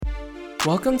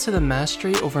Welcome to the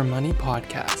Mastery Over Money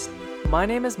podcast. My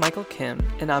name is Michael Kim,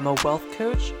 and I'm a wealth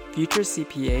coach, future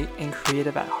CPA, and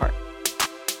creative at heart.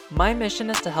 My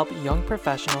mission is to help young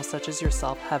professionals such as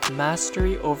yourself have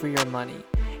mastery over your money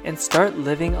and start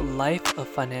living a life of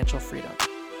financial freedom.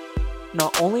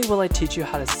 Not only will I teach you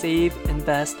how to save,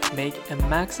 invest, make, and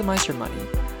maximize your money,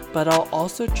 but I'll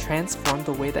also transform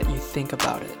the way that you think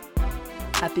about it.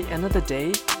 At the end of the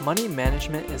day, money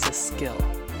management is a skill.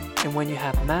 And when you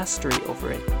have mastery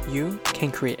over it, you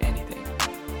can create anything.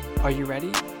 Are you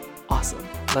ready? Awesome.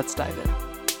 Let's dive in.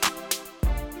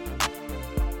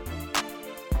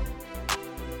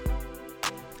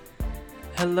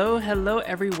 Hello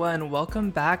everyone. Welcome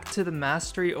back to the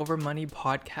Mastery Over Money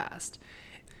podcast.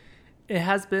 It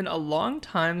has been a long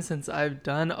time since I've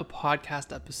done a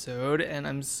podcast episode, and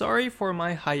I'm sorry for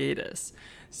my hiatus.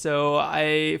 So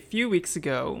a few weeks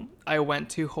ago, I went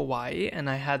to Hawaii and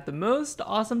I had the most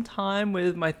awesome time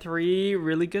with my 3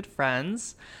 really good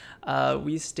friends.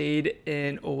 We stayed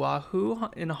in Oahu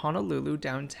in Honolulu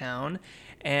downtown,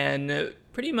 and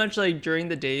pretty much like during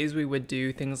the days we would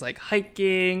do things like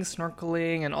hiking,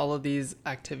 snorkeling, and all of these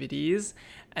activities.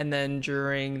 And then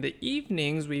during the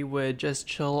evenings, we would just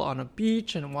chill on a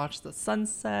beach and watch the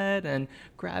sunset and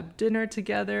grab dinner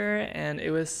together. And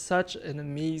it was such an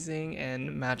amazing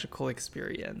and magical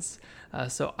experience.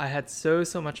 So I had so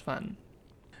much fun.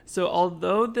 So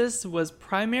although this was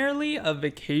primarily a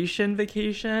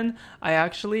vacation, I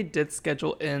actually did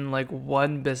schedule in like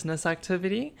one business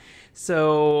activity.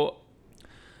 So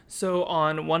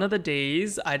on one of the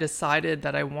days, I decided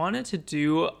that I wanted to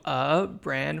do a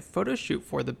brand photo shoot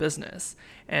for the business.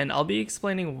 And I'll be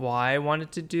explaining why I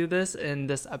wanted to do this in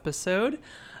this episode.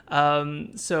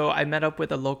 So I met up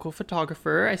with a local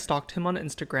photographer. I stalked him on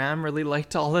Instagram, really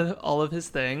liked all of his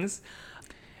things.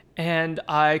 And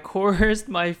I coerced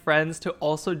my friends to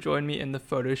also join me in the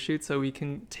photo shoot so we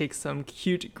can take some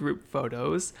cute group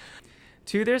photos.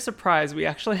 To their surprise, we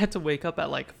actually had to wake up at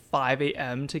like 5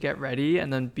 a.m. to get ready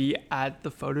and then be at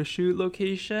the photo shoot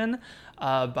location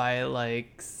by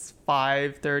like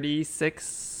 5:30,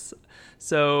 6.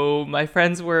 So my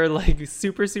friends were like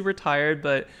super tired,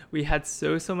 but we had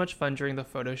so much fun during the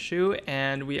photo shoot,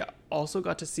 and we also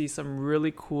got to see some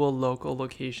really cool local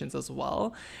locations as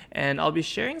well. And I'll be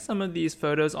sharing some of these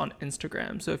photos on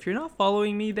Instagram. So if you're not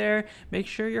following me there, make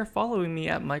sure you're following me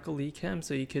at Michael Lee Kim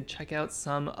so you could check out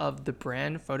some of the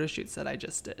brand photo shoots that I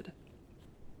just did.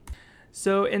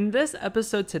 So in this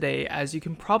episode today, as you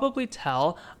can probably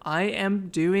tell, I am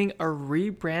doing a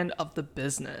rebrand of the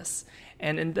business.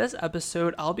 And in this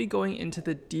episode, I'll be going into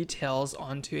the details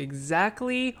onto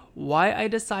exactly why I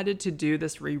decided to do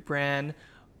this rebrand,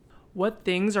 what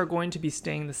things are going to be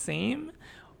staying the same,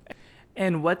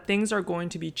 and what things are going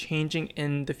to be changing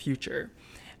in the future.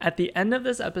 At the end of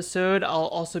this episode, I'll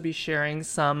also be sharing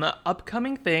some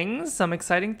upcoming things, some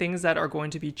exciting things that are going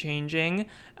to be changing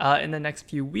in the next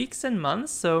few weeks and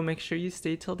months, so make sure you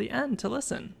stay till the end to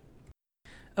listen.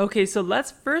 Okay, so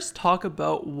let's first talk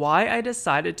about why I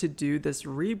decided to do this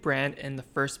rebrand in the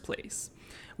first place.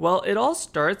 Well, it all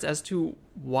starts as to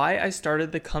why I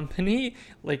started the company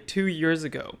like 2 years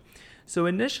ago. So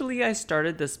initially, I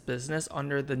started this business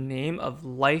under the name of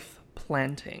Life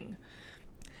Planting.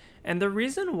 And the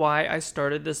reason why I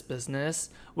started this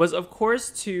business was, of course,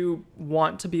 to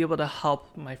want to be able to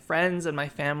help my friends and my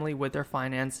family with their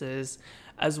finances,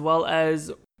 as well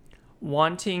as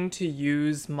wanting to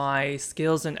use my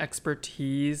skills and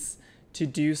expertise to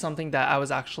do something that I was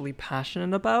actually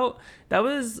passionate about. That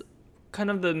was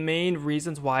kind of the main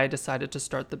reasons why I decided to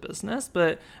start the business.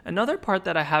 But another part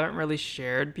that I haven't really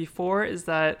shared before is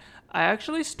that I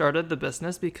actually started the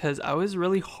business because I was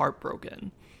really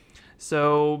heartbroken.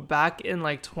 So back in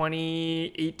like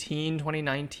 2018,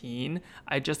 2019,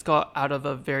 I just got out of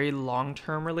a very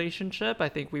long-term relationship. I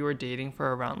think we were dating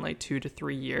for around like 2 to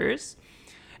 3 years.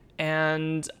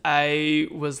 And I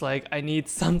was like, I need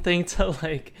something to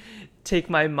like take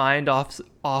my mind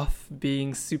off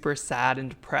being super sad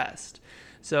and depressed.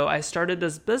 So I started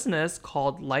this business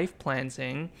called Life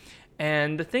Planting.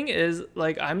 And the thing is,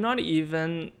 like, I don't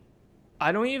even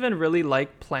really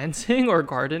like planting or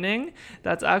gardening.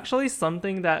 That's actually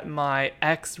something that my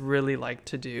ex really liked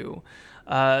to do.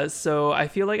 So I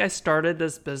feel like I started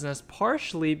this business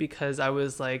partially because I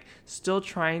was like still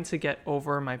trying to get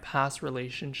over my past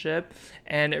relationship,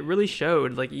 and it really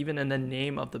showed, like, even in the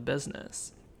name of the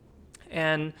business.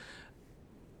 And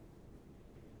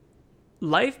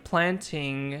Life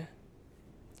Planting,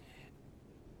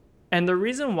 and the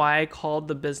reason why I called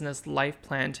the business Life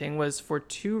Planting was for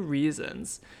 2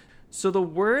 reasons. So the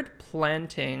word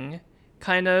planting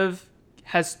kind of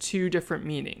has 2 different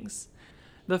meanings.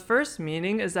 The first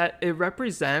meaning is that it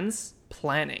represents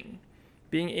planning,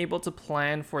 being able to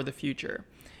plan for the future.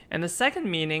 And the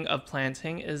second meaning of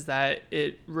planting is that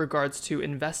it regards to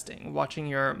investing, watching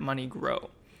your money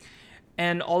grow.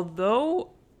 And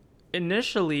although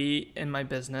initially in my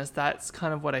business, that's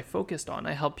kind of what I focused on.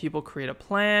 I help people create a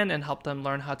plan and help them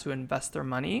learn how to invest their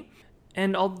money.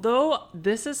 And although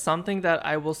this is something that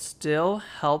I will still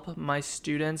help my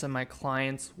students and my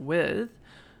clients with,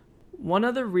 one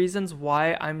of the reasons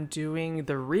why I'm doing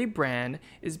the rebrand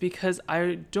is because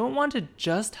I don't want to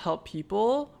just help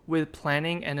people with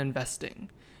planning and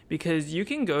investing. Because you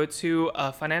can go to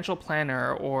a financial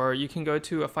planner or you can go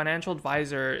to a financial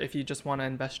advisor if you just want to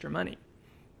invest your money.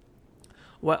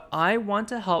 What I want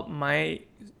to help my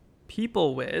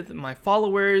people with, my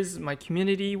followers, my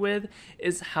community with,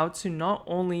 is how to not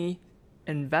only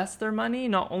invest their money,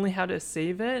 not only how to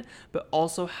save it, but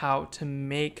also how to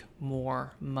make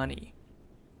more money.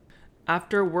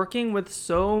 After working with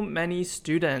so many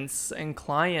students and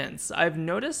clients, I've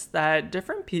noticed that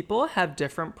different people have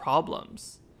different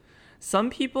problems.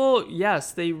 Some people,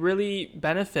 yes, they really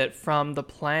benefit from the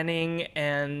planning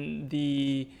and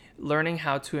the learning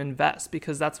how to invest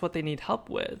because that's what they need help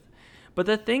with. But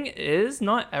the thing is,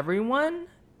 not everyone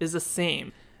is the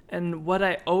same. And what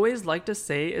I always like to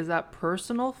say is that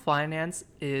personal finance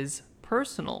is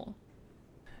personal.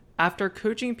 After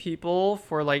coaching people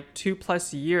for like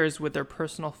 2+ years with their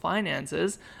personal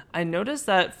finances, I noticed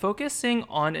that focusing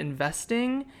on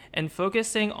investing and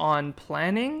focusing on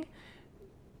planning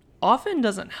often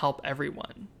doesn't help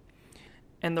everyone.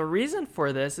 And the reason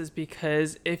for this is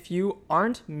because if you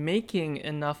aren't making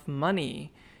enough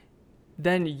money,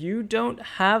 then you don't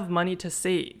have money to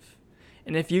save.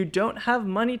 And if you don't have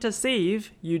money to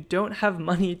save, you don't have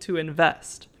money to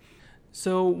invest.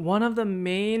 So one of the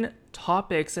main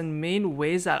topics and main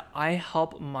ways that I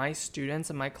help my students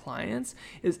and my clients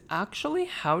is actually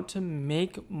how to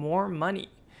make more money.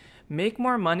 Make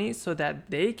more money so that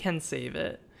they can save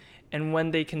it. And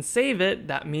when they can save it,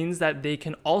 that means that they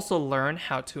can also learn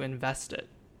how to invest it.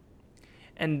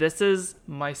 And this is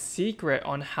my secret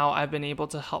on how I've been able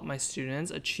to help my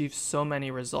students achieve so many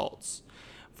results.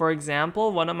 For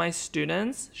example, one of my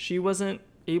students, she wasn't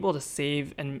able to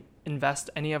save and invest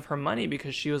any of her money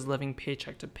because she was living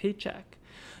paycheck to paycheck.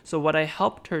 So what I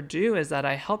helped her do is that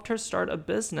I helped her start a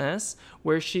business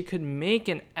where she could make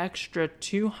an extra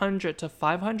 $200 to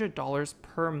 $500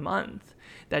 per month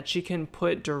that she can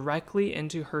put directly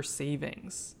into her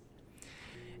savings.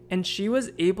 And she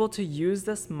was able to use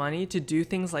this money to do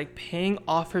things like paying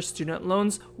off her student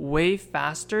loans way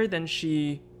faster than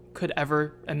she could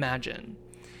ever imagine.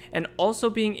 And also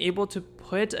being able to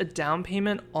put a down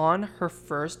payment on her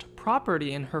first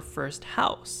property in her first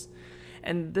house.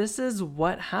 And this is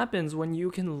what happens when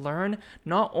you can learn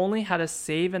not only how to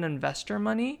save and invest your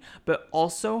money, but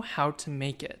also how to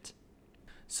make it.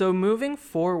 So moving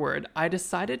forward, I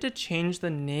decided to change the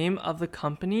name of the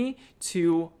company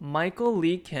to Michael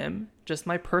Lee Kim, just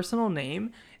my personal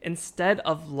name, instead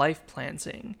of Life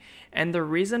Planting. And the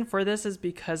reason for this is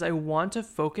because I want to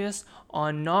focus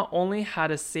on not only how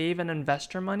to save and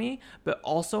invest your money, but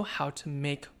also how to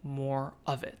make more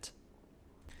of it.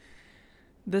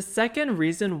 The second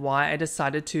reason why I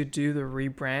decided to do the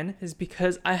rebrand is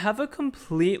because I have a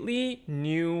completely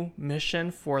new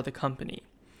mission for the company.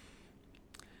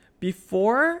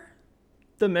 Before,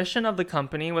 the mission of the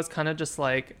company was kind of just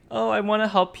like, oh, I want to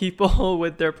help people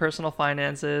with their personal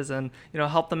finances and,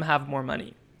 help them have more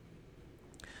money.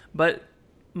 But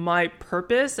my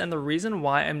purpose and the reason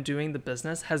why I'm doing the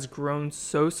business has grown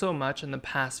so much in the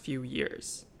past few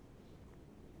years.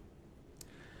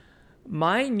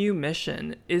 My new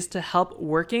mission is to help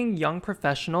working young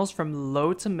professionals from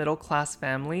low to middle class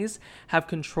families have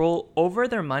control over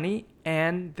their money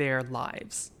and their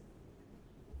lives.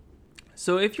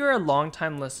 So if you're a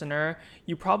longtime listener,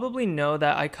 you probably know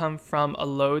that I come from a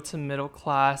low to middle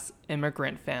class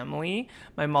immigrant family.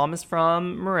 My mom is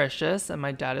from Mauritius and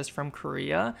my dad is from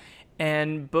Korea.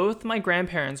 And both my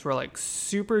grandparents were like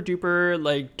super duper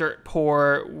like dirt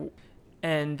poor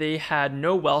and they had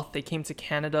no wealth. They came to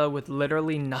Canada with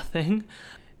literally nothing.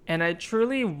 And I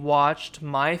truly watched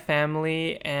my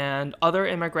family and other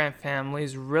immigrant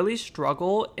families really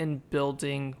struggle in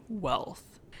building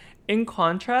wealth. In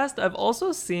contrast, I've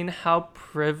also seen how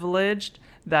privileged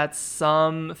that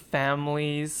some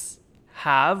families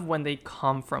have when they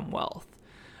come from wealth.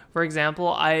 For example,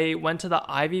 I went to the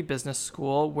Ivy Business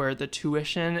School where the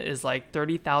tuition is like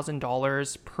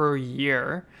 $30,000 per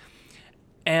year.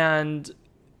 And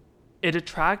it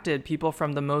attracted people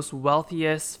from the most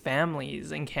wealthiest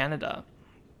families in Canada.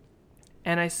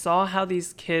 And I saw how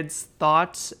these kids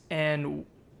thought and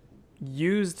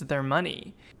used their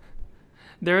money.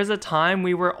 There was a time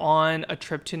we were on a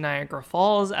trip to Niagara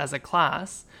Falls as a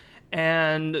class,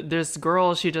 and this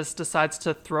girl, she just decides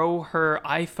to throw her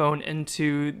iPhone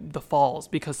into the falls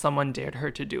because someone dared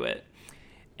her to do it.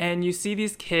 And you see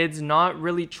these kids not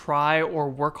really try or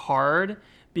work hard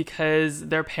because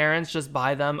their parents just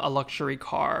buy them a luxury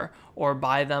car or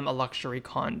buy them a luxury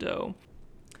condo.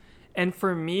 And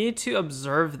for me to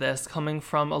observe this coming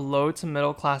from a low to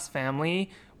middle class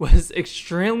family was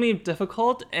extremely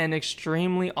difficult and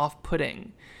extremely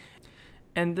off-putting.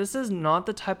 And this is not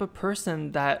the type of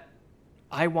person that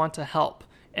I want to help,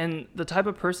 and the type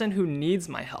of person who needs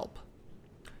my help.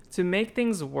 To make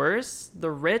things worse,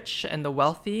 the rich and the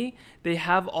wealthy, they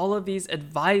have all of these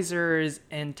advisors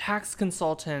and tax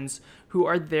consultants who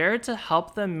are there to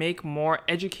help them make more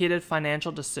educated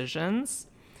financial decisions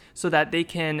so that they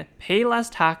can pay less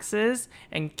taxes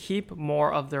and keep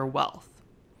more of their wealth.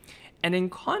 And in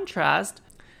contrast,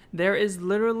 there is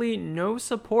literally no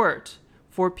support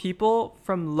for people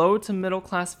from low to middle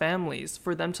class families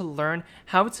for them to learn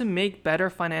how to make better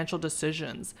financial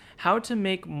decisions, how to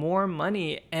make more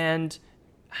money and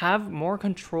have more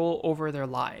control over their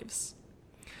lives.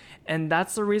 And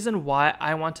that's the reason why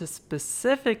I want to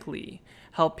specifically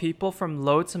help people from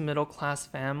low to middle class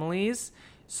families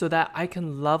so that I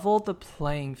can level the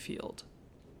playing field.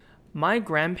 My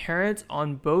grandparents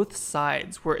on both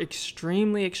sides were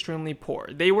extremely, extremely poor.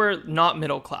 They were not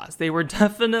middle class. They were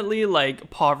definitely like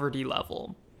poverty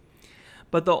level.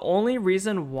 But the only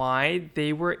reason why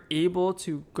they were able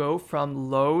to go from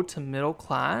low to middle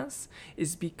class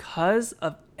is because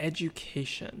of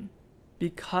education.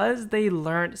 Because they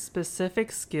learned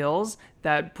specific skills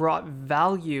that brought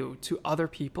value to other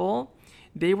people,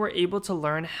 they were able to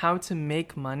learn how to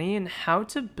make money and how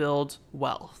to build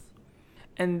wealth.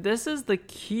 And this is the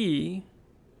key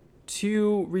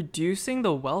to reducing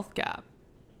the wealth gap.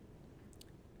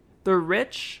 The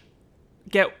rich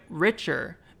get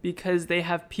richer because they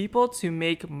have people to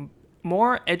make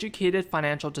more educated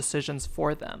financial decisions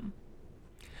for them.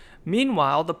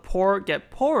 Meanwhile, the poor get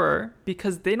poorer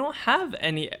because they don't have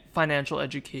any financial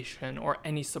education or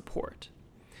any support.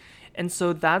 And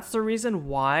so that's the reason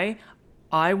why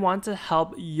I want to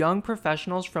help young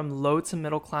professionals from low to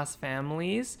middle class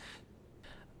families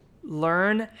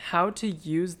learn how to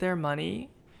use their money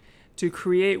to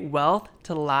create wealth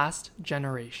to last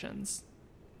generations.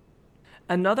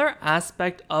 Another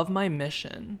aspect of my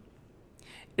mission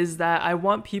is that I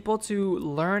want people to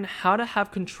learn how to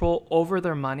have control over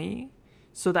their money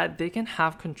so that they can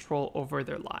have control over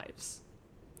their lives.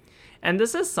 And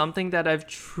this is something that I've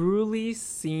truly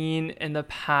seen in the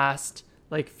past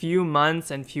few months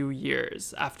and few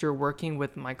years after working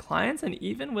with my clients and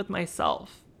even with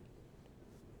myself.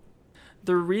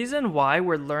 The reason why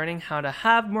we're learning how to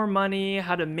have more money,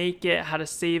 how to make it, how to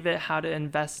save it, how to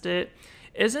invest it,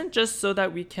 isn't just so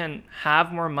that we can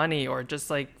have more money or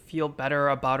just feel better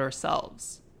about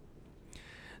ourselves.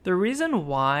 The reason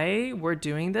why we're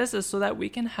doing this is so that we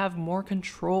can have more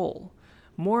control,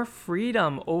 more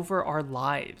freedom over our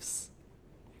lives.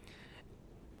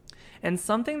 And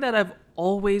something that I've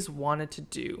always wanted to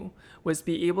do was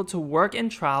be able to work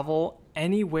and travel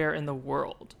anywhere in the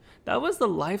world. That was the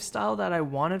lifestyle that I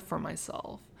wanted for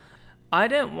myself. I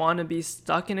didn't want to be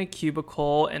stuck in a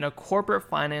cubicle in a corporate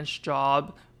finance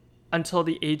job until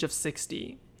the age of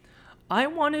 60. I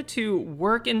wanted to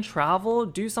work and travel,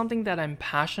 do something that I'm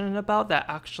passionate about that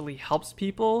actually helps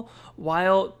people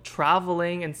while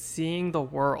traveling and seeing the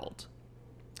world.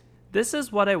 This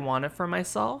is what I wanted for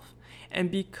myself. And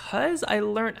because I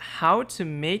learned how to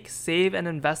make, save, and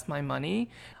invest my money,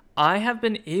 I have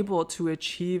been able to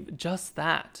achieve just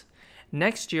that.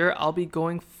 Next year, I'll be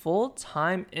going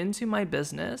full-time into my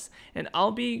business and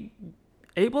I'll be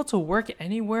able to work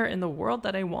anywhere in the world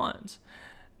that I want.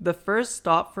 The first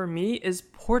stop for me is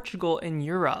Portugal in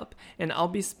Europe, and I'll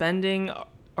be spending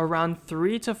around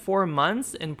 3 to 4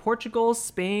 months in Portugal,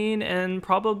 Spain, and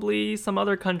probably some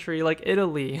other country like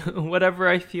Italy, whatever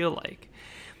I feel like.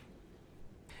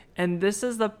 And this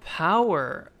is the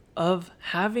power of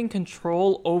having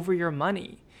control over your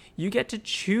money. You get to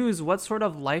choose what sort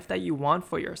of life that you want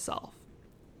for yourself.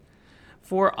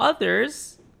 For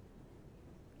others,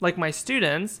 like my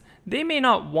students, they may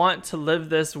not want to live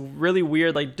this really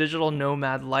weird digital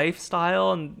nomad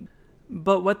lifestyle,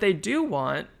 but what they do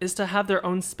want is to have their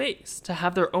own space, to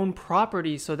have their own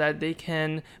property so that they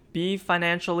can be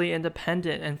financially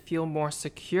independent and feel more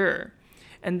secure.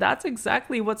 And that's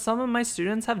exactly what some of my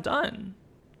students have done.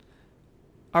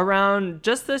 Around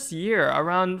just this year,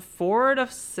 around 4 to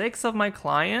 6 of my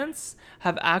clients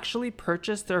have actually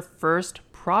purchased their first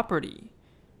property.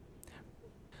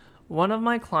 One of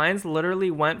my clients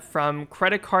literally went from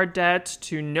credit card debt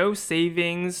to no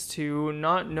savings to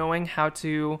not knowing how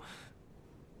to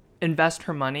invest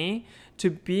her money to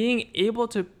being able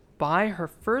to buy her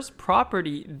first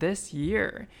property this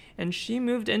year. And she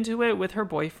moved into it with her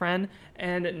boyfriend,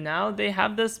 and now they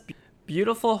have this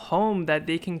beautiful home that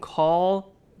they can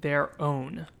call their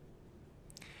own.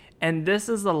 And this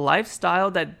is the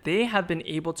lifestyle that they have been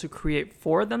able to create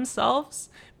for themselves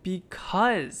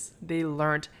because they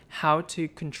learned how to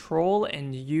control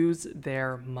and use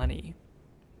their money.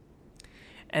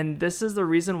 And this is the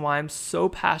reason why I'm so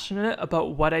passionate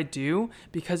about what I do,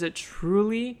 because it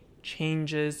truly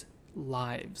changes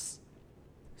lives.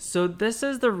 So this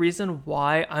is the reason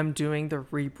why I'm doing the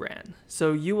rebrand.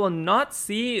 So you will not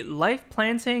see Life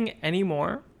Planting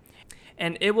anymore,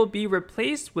 and it will be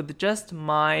replaced with just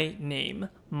my name,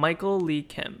 Michael Lee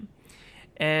Kim.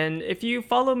 And if you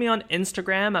follow me on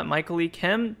Instagram at Michael Lee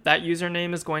Kim, that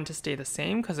username is going to stay the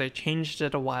same because I changed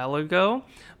it a while ago.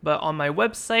 But on my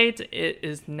website, it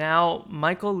is now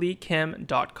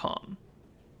michaelleekim.com.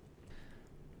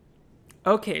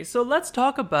 Okay, so let's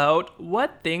talk about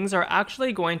what things are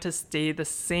actually going to stay the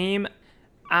same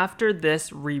after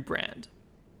this rebrand.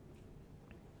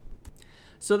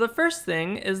 So the first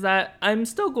thing is that I'm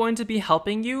still going to be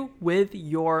helping you with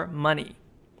your money.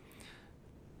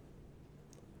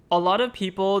 A lot of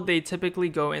people, they typically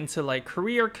go into like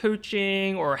career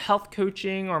coaching or health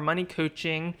coaching or money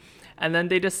coaching, and then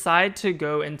they decide to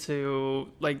pivot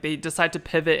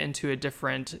into a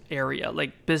different area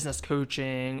like business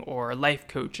coaching or life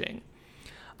coaching.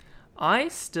 I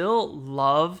still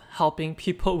love helping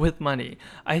people with money.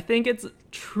 I think it's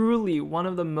truly one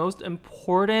of the most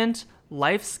important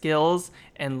life skills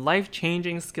and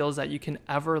life-changing skills that you can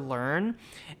ever learn.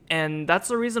 And that's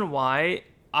the reason why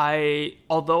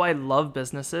although I love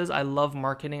businesses, I love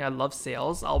marketing, I love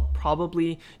sales, I'll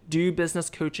probably do business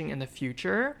coaching in the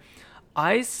future.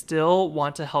 I still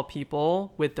want to help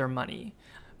people with their money.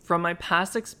 From my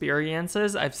past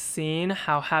experiences, I've seen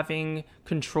how having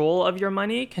control of your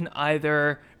money can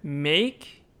either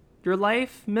make your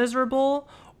life miserable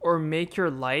or make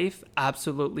your life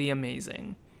absolutely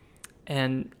amazing.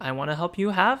 And I want to help you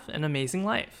have an amazing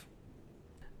life.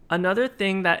 Another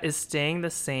thing that is staying the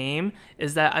same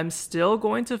is that I'm still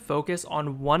going to focus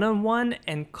on one-on-one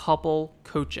and couple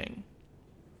coaching.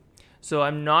 So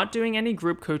I'm not doing any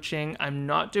group coaching. I'm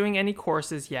not doing any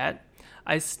courses yet.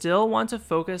 I still want to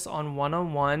focus on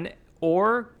one-on-one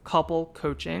or couple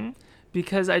coaching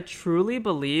because I truly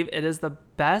believe it is the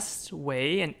best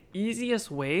way and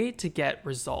easiest way to get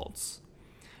results.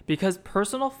 Because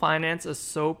personal finance is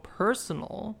so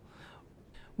personal.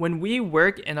 When we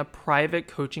work in a private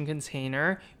coaching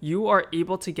container, you are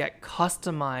able to get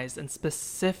customized and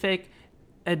specific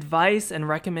advice and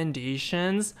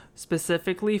recommendations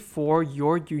specifically for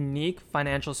your unique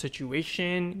financial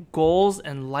situation, goals,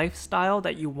 and lifestyle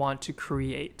that you want to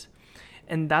create.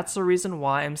 And that's the reason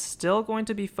why I'm still going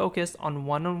to be focused on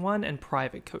one-on-one and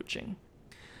private coaching.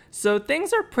 So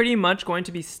things are pretty much going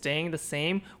to be staying the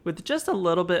same with just a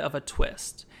little bit of a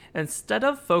twist. Instead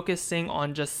of focusing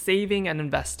on just saving and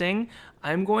investing,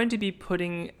 I'm going to be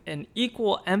putting an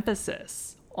equal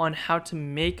emphasis on how to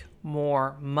make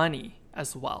more money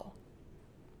as well.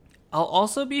 I'll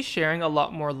also be sharing a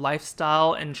lot more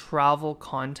lifestyle and travel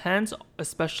content,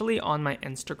 especially on my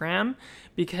Instagram,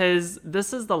 because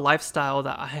this is the lifestyle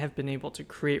that I have been able to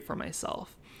create for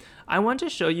myself. I want to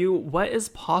show you what is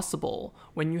possible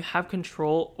when you have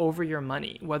control over your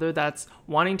money, whether that's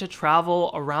wanting to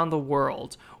travel around the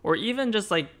world or even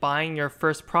just like buying your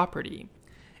first property.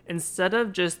 Instead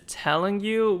of just telling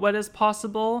you what is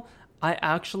possible, I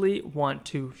actually want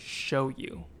to show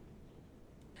you.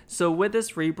 So with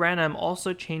this rebrand, I'm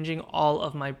also changing all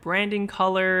of my branding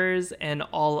colors and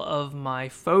all of my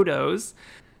photos.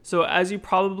 So as you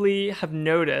probably have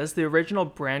noticed, the original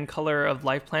brand color of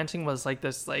Life Planting was like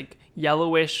this like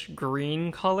yellowish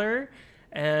green color.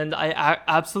 And I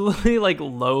absolutely like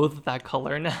loathe that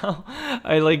color now.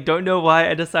 I like don't know why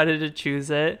I decided to choose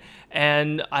it.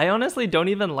 And I honestly don't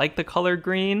even like the color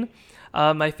green.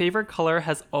 My favorite color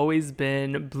has always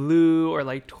been blue or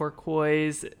like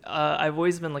turquoise. I've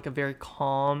always been like a very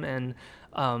calm and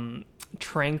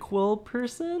tranquil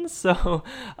person. So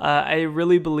I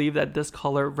really believe that this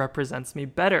color represents me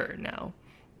better now.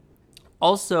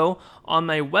 Also, on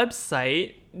my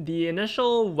website, the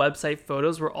initial website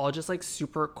photos were all just like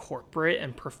super corporate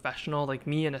and professional, like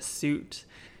me in a suit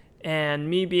and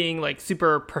me being like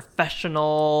super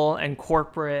professional and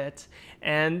corporate.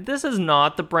 And this is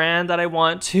not the brand that I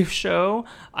want to show.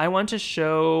 I want to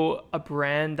show a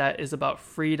brand that is about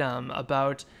freedom,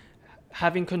 about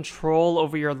having control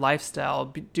over your lifestyle,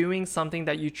 doing something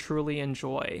that you truly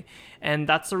enjoy. And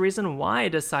that's the reason why I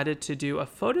decided to do a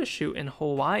photo shoot in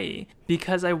Hawaii,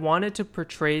 because I wanted to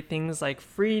portray things like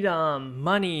freedom,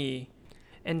 money,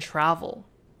 and travel.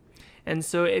 And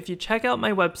so if you check out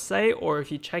my website or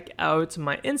if you check out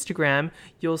my Instagram,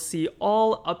 you'll see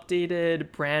all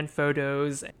updated brand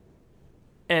photos.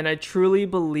 And I truly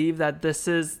believe that this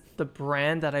is the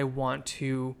brand that I want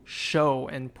to show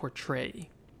and portray.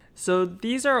 So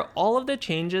these are all of the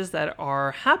changes that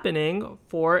are happening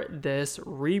for this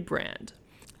rebrand.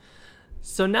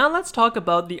 So now let's talk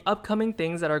about the upcoming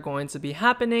things that are going to be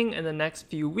happening in the next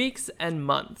few weeks and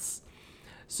months.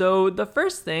 So the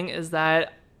first thing is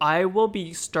that I will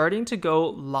be starting to go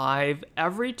live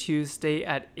every Tuesday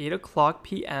at 8 o'clock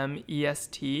p.m.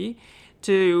 EST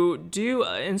to do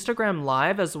an Instagram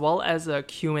Live as well as a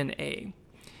Q&A.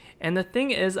 And the thing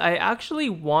is, I actually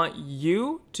want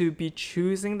you to be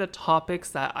choosing the topics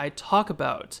that I talk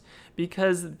about,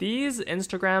 because these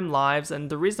Instagram Lives, and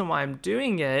the reason why I'm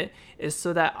doing it is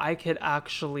so that I could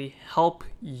actually help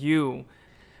you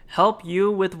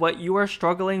with what you are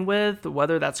struggling with,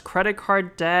 whether that's credit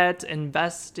card debt,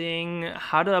 investing,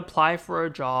 how to apply for a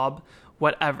job,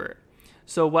 whatever.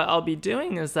 So what I'll be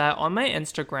doing is that on my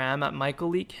Instagram at Michael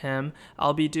Lee Kim,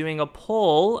 I'll be doing a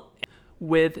poll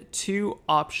with 2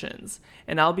 options,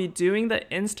 and I'll be doing the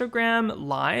Instagram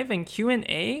Live and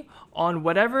Q&A on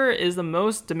whatever is the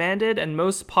most demanded and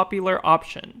most popular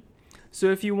option. So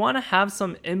if you want to have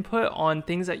some input on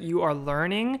things that you are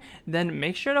learning, then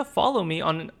make sure to follow me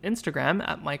on Instagram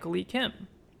at Michael Lee Kim.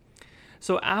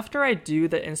 So after I do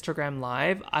the Instagram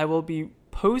Live, I will be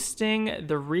posting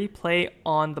the replay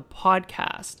on the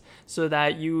podcast so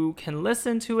that you can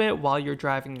listen to it while you're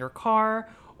driving your car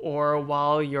or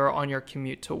while you're on your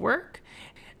commute to work.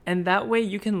 And that way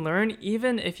you can learn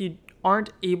even if you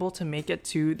aren't able to make it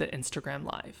to the Instagram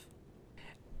Live.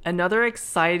 Another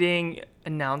exciting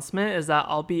announcement is that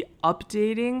I'll be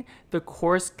updating the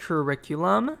course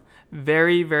curriculum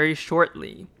very, very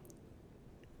shortly.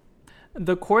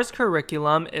 The course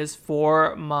curriculum is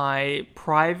for my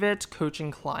private coaching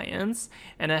clients,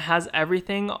 and it has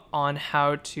everything on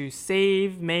how to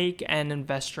save, make, and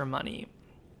invest your money.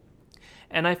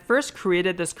 And I first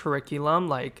created this curriculum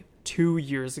like 2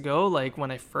 years ago, like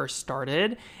when I first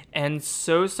started, and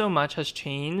so much has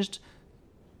changed.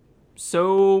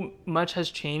 So much has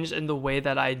changed in the way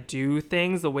that I do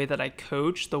things, the way that I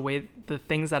coach, the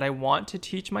things that I want to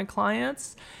teach my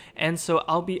clients. And so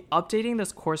I'll be updating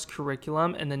this course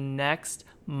curriculum in the next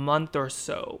month or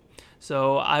so.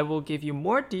 So I will give you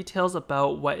more details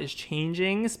about what is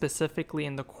changing specifically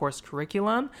in the course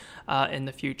curriculum in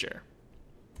the future.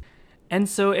 And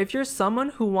so if you're someone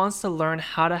who wants to learn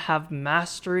how to have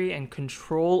mastery and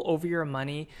control over your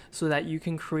money so that you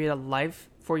can create a life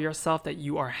for yourself that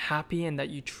you are happy and that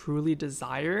you truly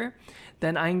desire,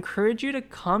 then I encourage you to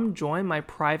come join my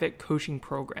private coaching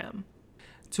program.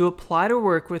 To apply to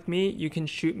work with me, you can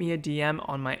shoot me a DM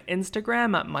on my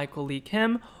Instagram at Michael Lee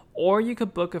Kim, or you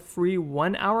could book a free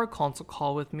 1-hour consult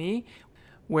call with me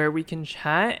where we can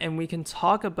chat and we can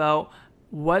talk about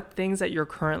what things that you're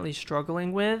currently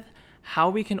struggling with, how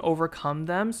we can overcome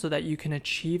them so that you can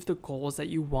achieve the goals that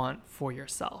you want for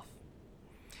yourself.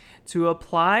 To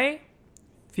apply,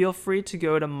 feel free to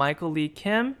go to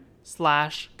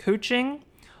michaelleekim.com/coaching,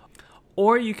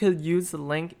 or you could use the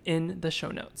link in the show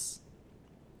notes.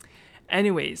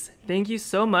 Anyways, thank you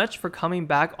so much for coming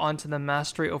back onto the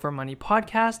Mastery Over Money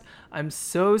podcast. I'm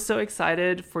so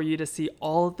excited for you to see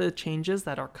all of the changes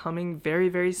that are coming very,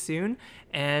 very soon,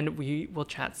 and we will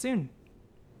chat soon.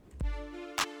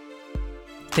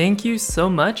 Thank you so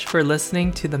much for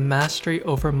listening to the Mastery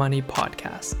Over Money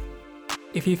podcast.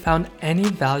 If you found any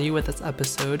value with this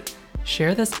episode,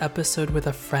 share this episode with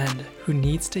a friend who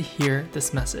needs to hear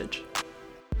this message.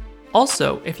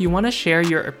 Also, if you want to share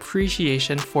your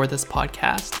appreciation for this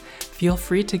podcast, feel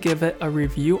free to give it a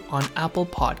review on Apple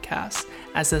Podcasts,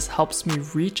 as this helps me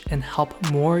reach and help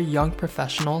more young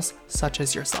professionals such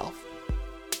as yourself.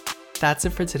 That's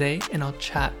it for today, and I'll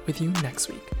chat with you next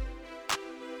week.